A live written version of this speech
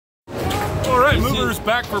right, movers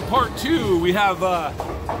back for part 2. We have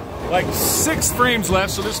like 6 frames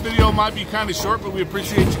left, so this video might be kind of short, but we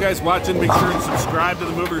appreciate you guys watching. Make sure and subscribe to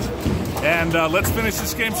the movers. And let's finish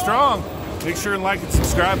this game strong. Make sure and like and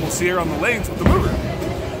subscribe. We'll see you on the lanes with the mover.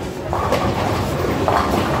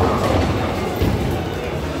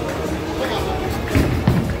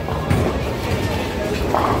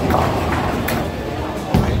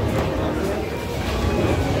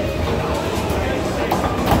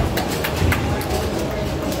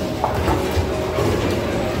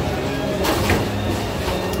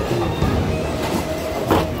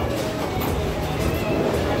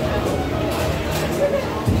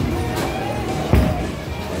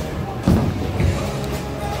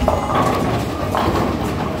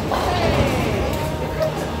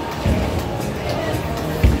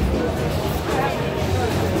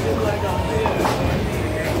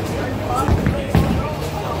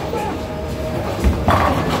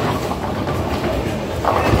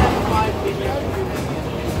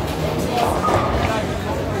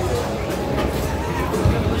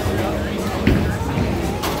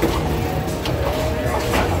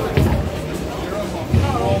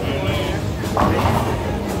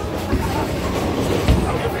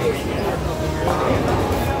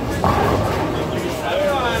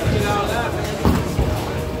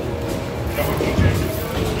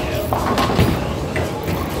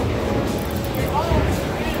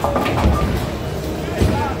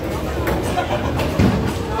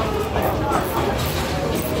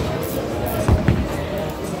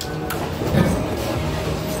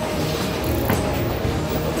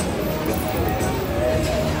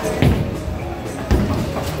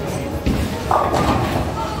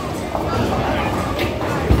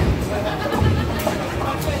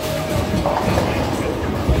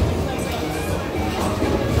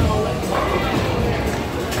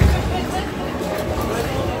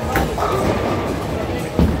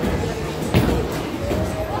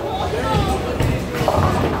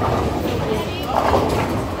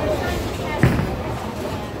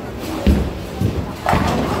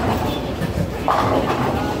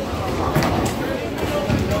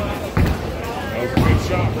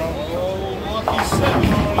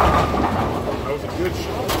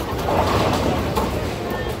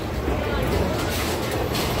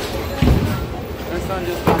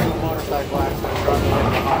 Just got a motorcycle accident running in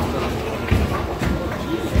the hospital.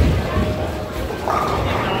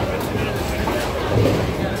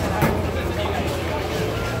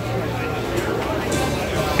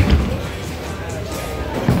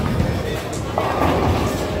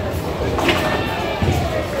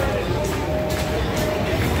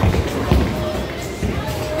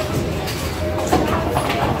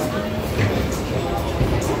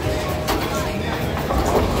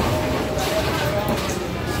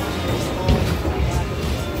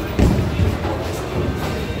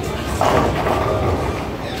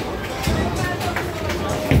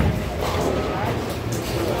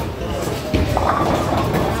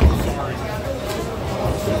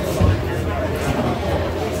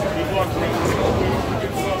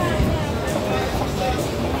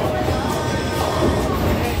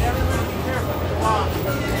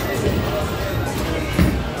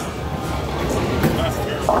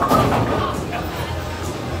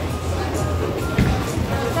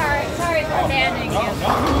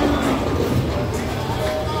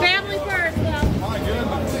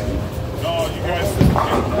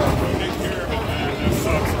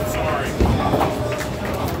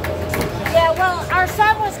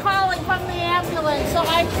 So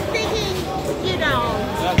I'm thinking, you know.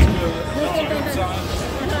 That's good. That's a good sign.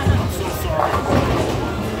 I'm so sorry.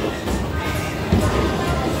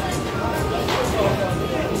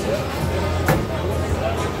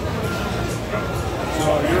 So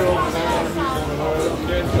you're over there.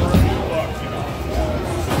 Good luck, you know.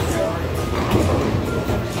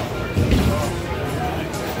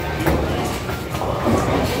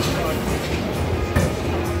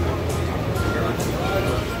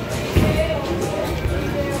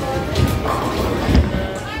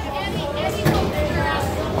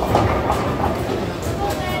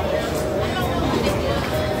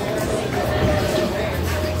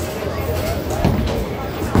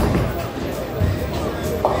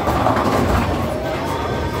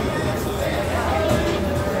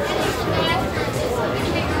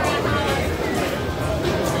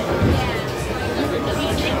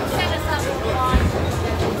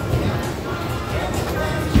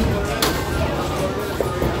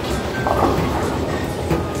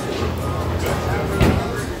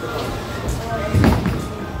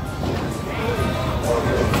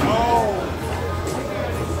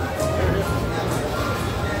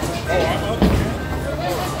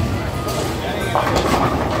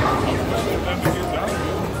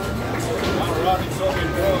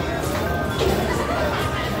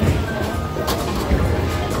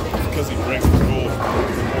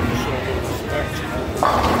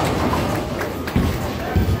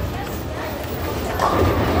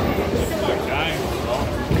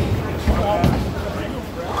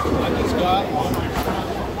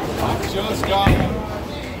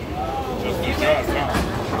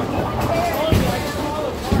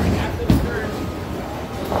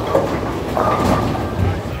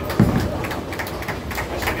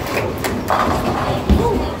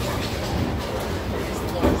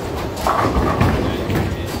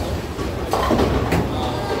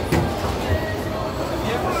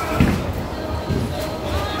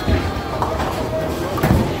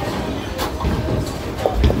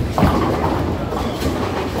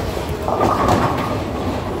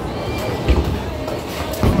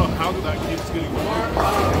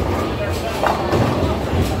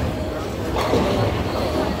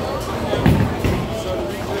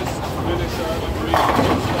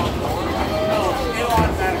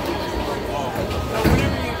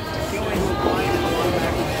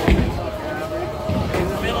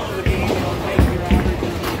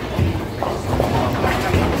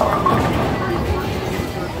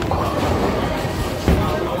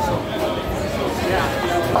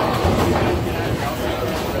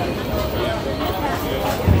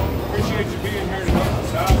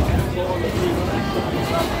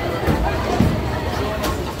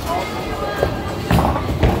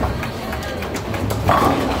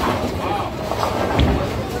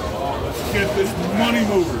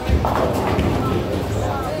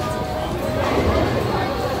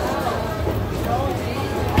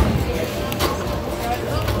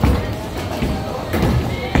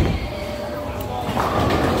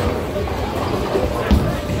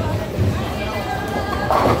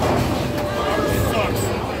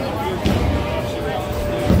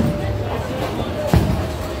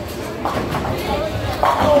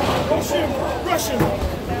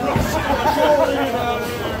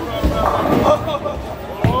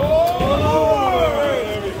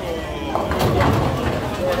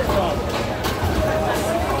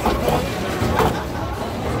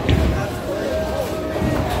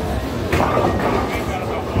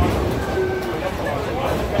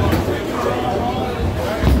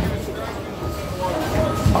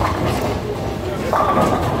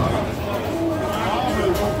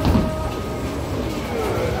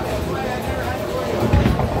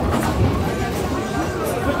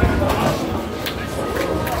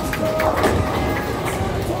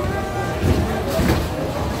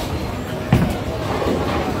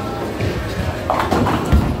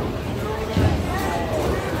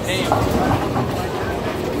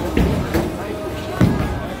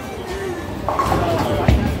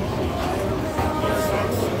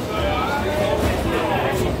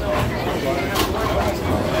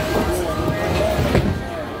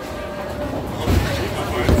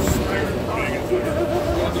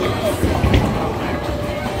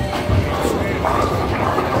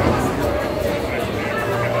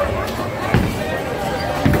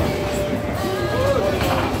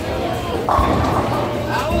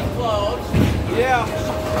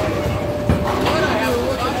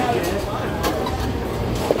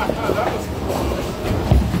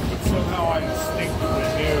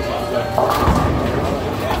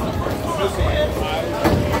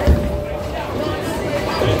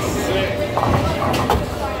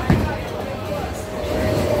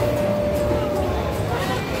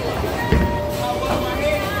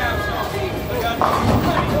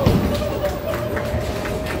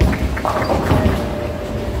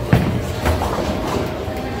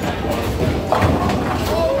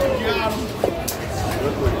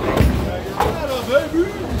 baby.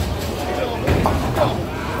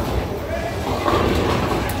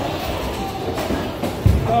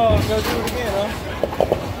 Oh, go do it again, huh?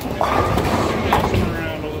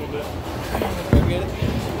 Around a little bit. Go get it.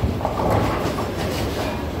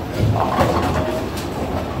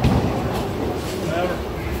 Whatever.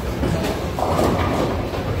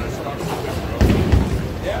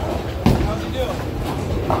 Yeah. How's he doing?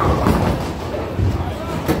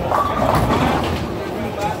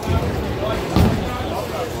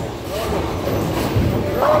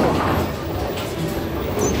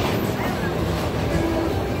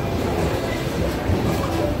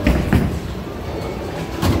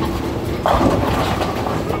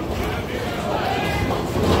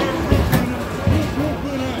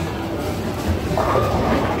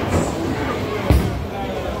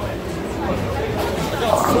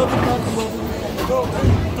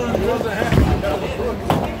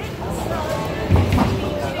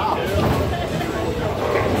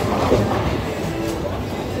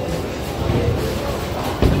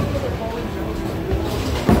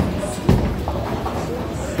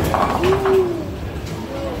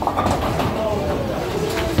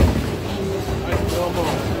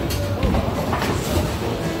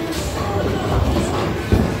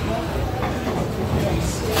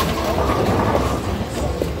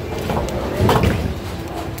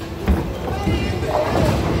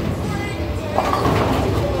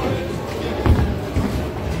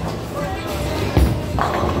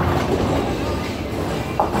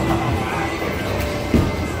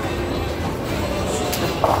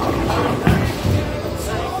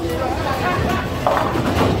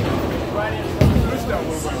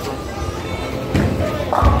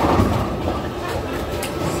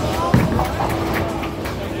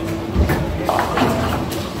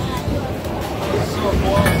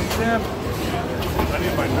 I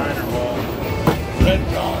need my Niner ball. Red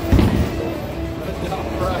dot. Red dot,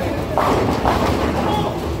 right.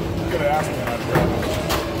 You could have asked me how to grab it.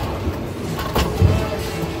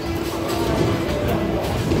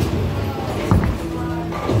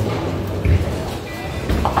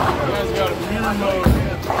 You guys got a mirror mode.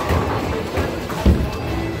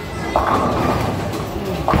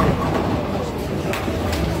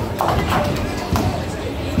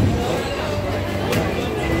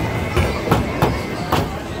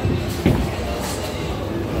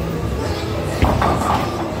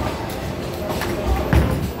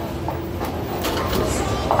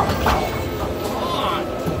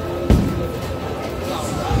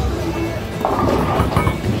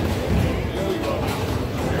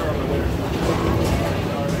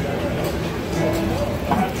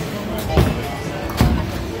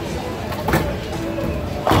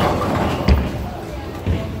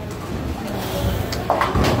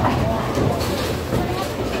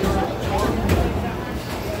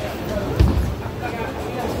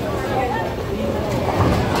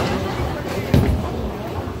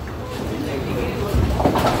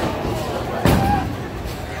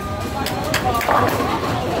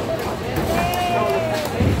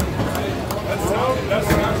 That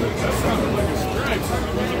sounded like a stripe.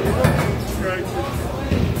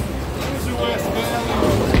 Here's the West Valley.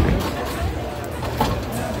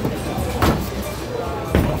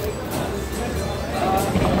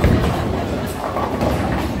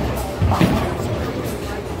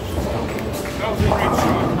 That was a great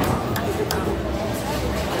shot.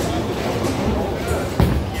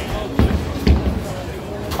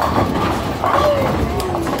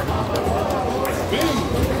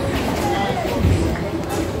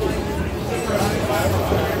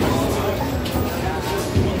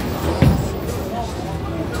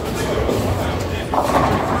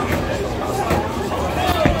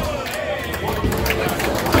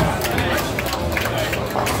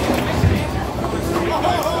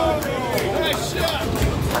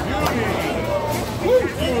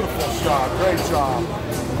 Beautiful shot, great job.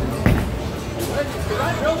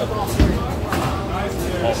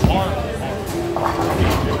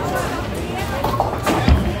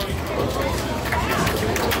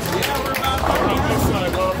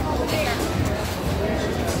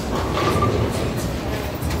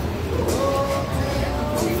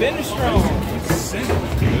 Finish strong.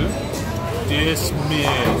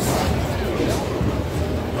 Dismiss.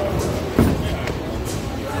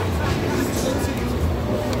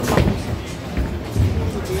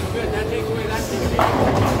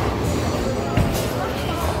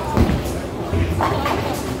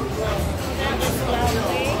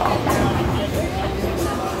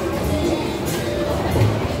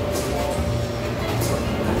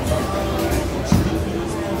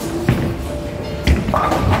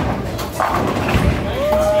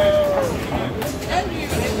 And you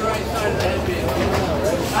hit the right side of the head.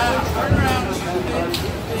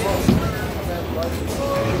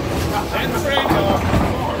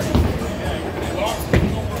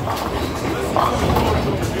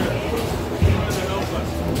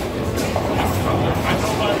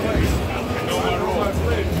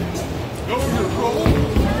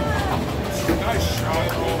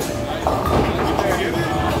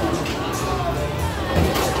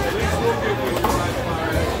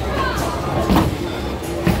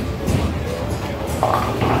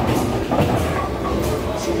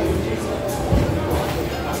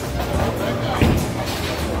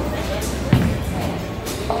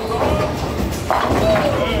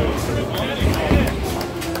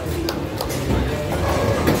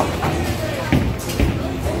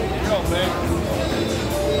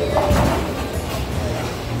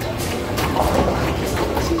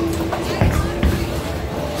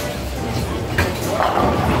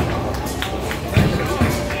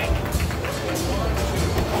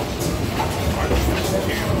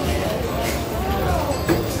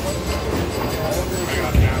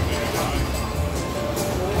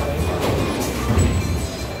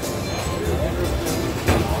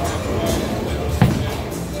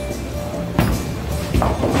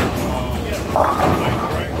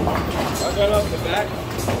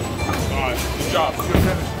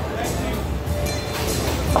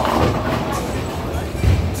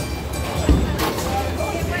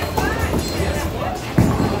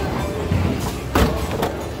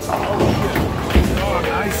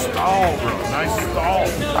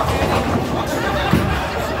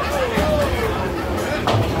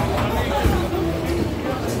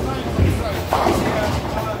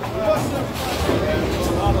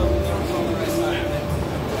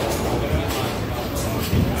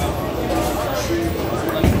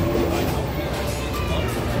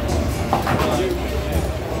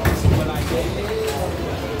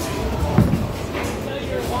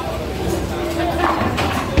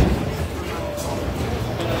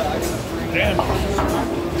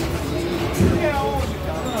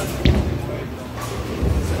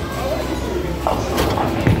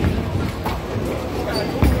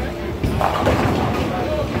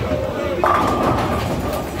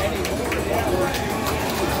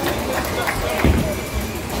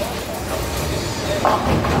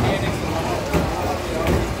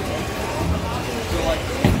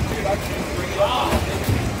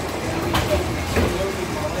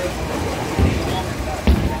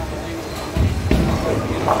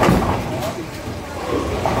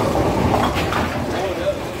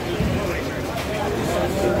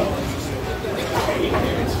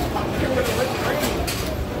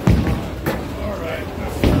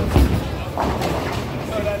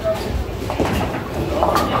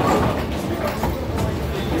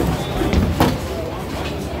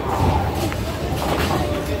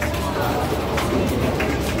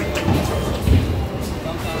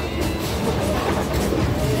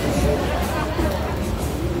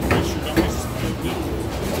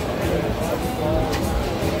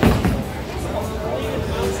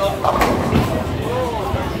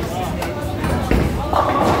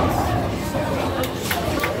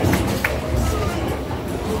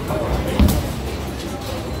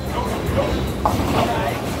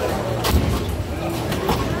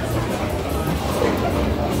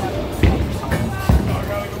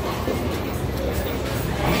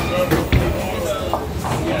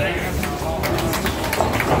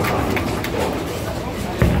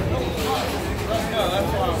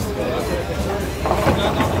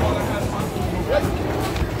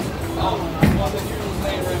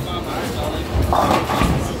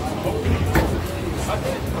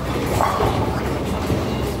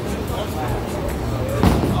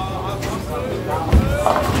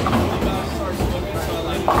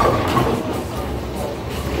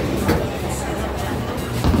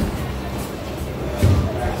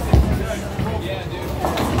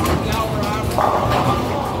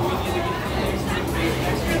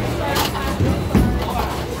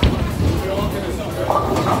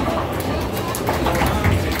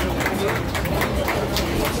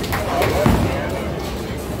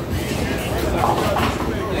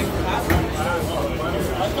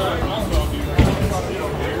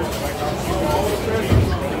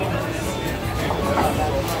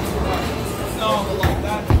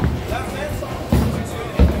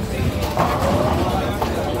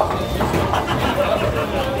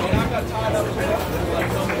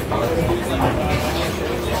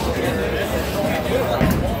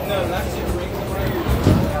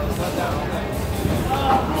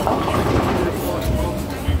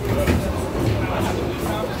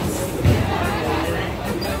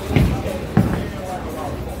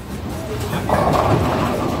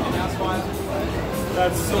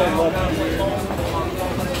 That's so lucky.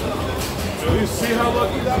 Do you see how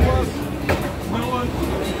lucky that was? No one?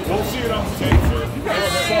 Don't see it on the tape, sir.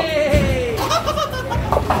 Hey!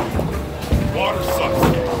 Water sucks.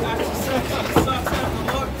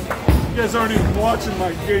 You guys aren't even watching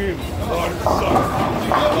my game. Water sucks.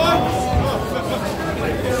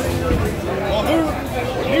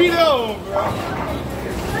 Neato, bro.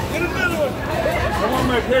 Get another one. I want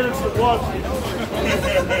my parents to watch me.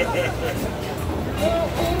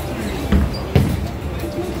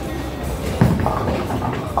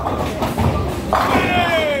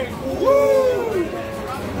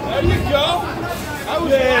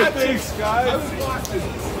 Thanks, guys.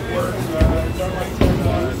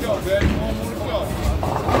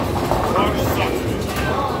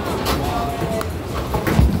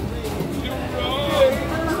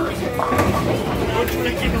 You're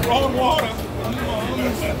drinking the wrong water.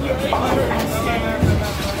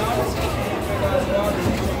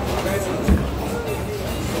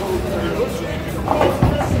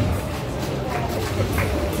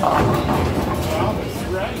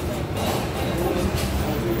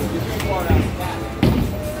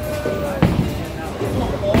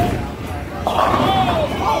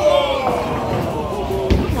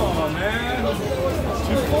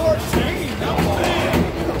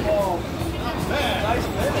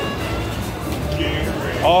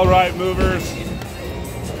 All right, movers.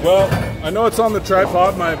 Well, I know it's on the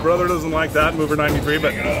tripod. My brother doesn't like that, mover 93,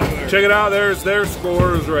 but check it out. There's their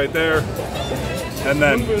scores right there. And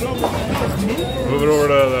then move it over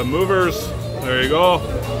to the movers. There you go.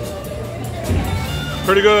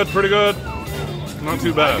 Pretty good, pretty good. Not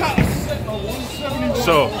too bad.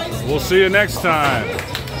 So, we'll see you next time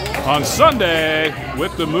on Sunday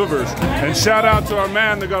with the movers. And shout out to our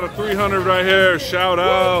man that got a 300 right here. Shout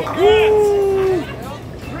out. Woo!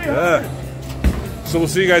 Yeah. So we'll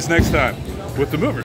see you guys next time with the movers.